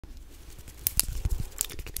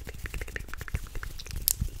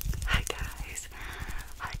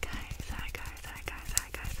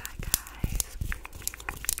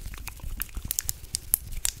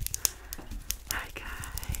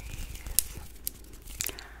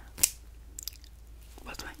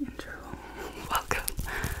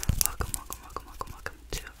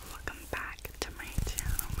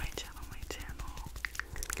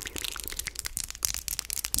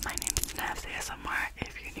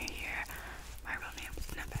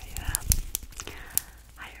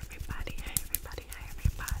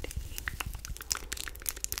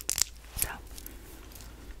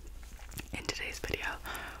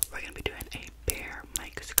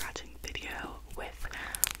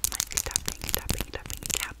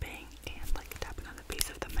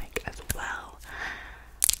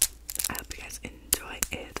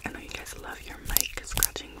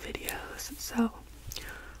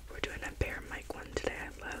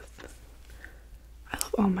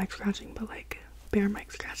all mic scratching, but like bear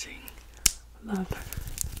mic scratching. Love.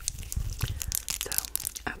 So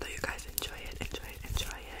I hope that you guys enjoy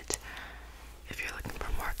it. If you're looking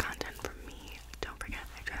for more content from me, don't forget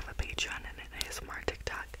I do have a Patreon and an ASMR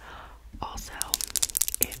TikTok. Also,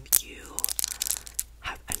 if you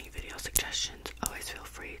have any video suggestions, always feel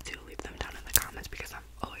free to leave them down in the comments because I'm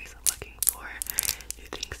always looking for new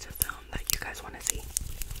things to film that you guys want to see.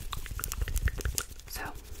 So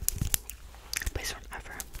please don't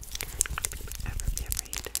ever be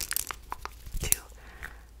afraid to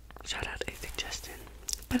shout out a suggestion.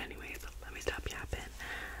 But anyways, let me stop yapping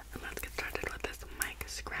and let's get started with this mic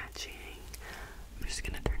scratching. I'm just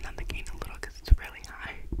gonna turn down the gain a little because it's really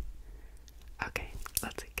high. Okay,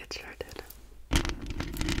 let's get started.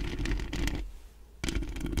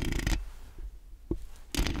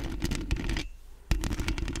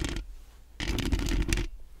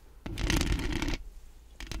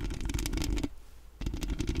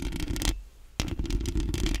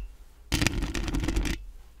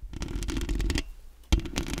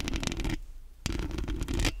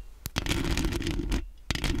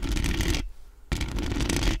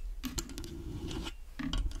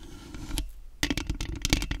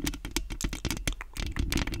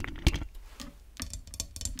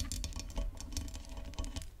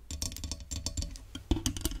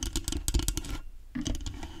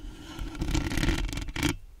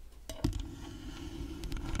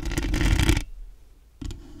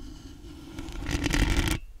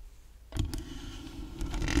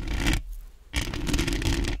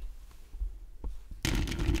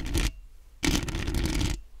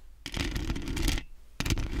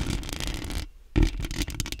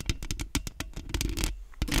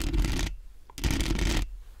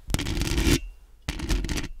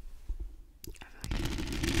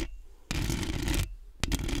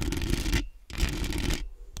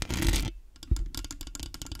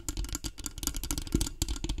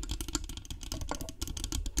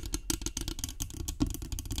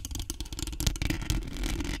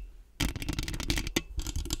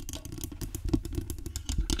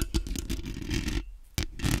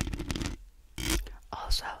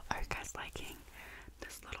 Also, are you guys liking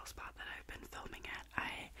this little spot that I've been filming at?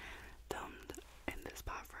 I filmed in this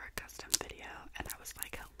spot for a custom video and I was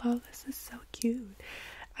like, hello, this is so cute.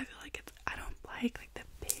 I feel like I don't like the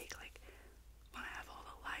big, like, when I have all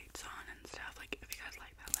the lights on and stuff. Like, if you guys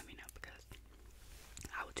like that, let me know because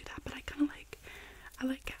I would do that. But I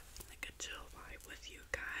like having like a chill vibe with you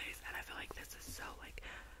guys, and I feel like this is so like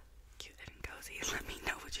cute and cozy. Let me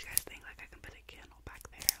know what you guys think. Like, I can put a candle back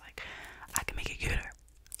there. Like, I can make it cuter.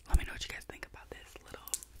 Let me know what you guys think about this little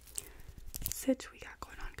sitch we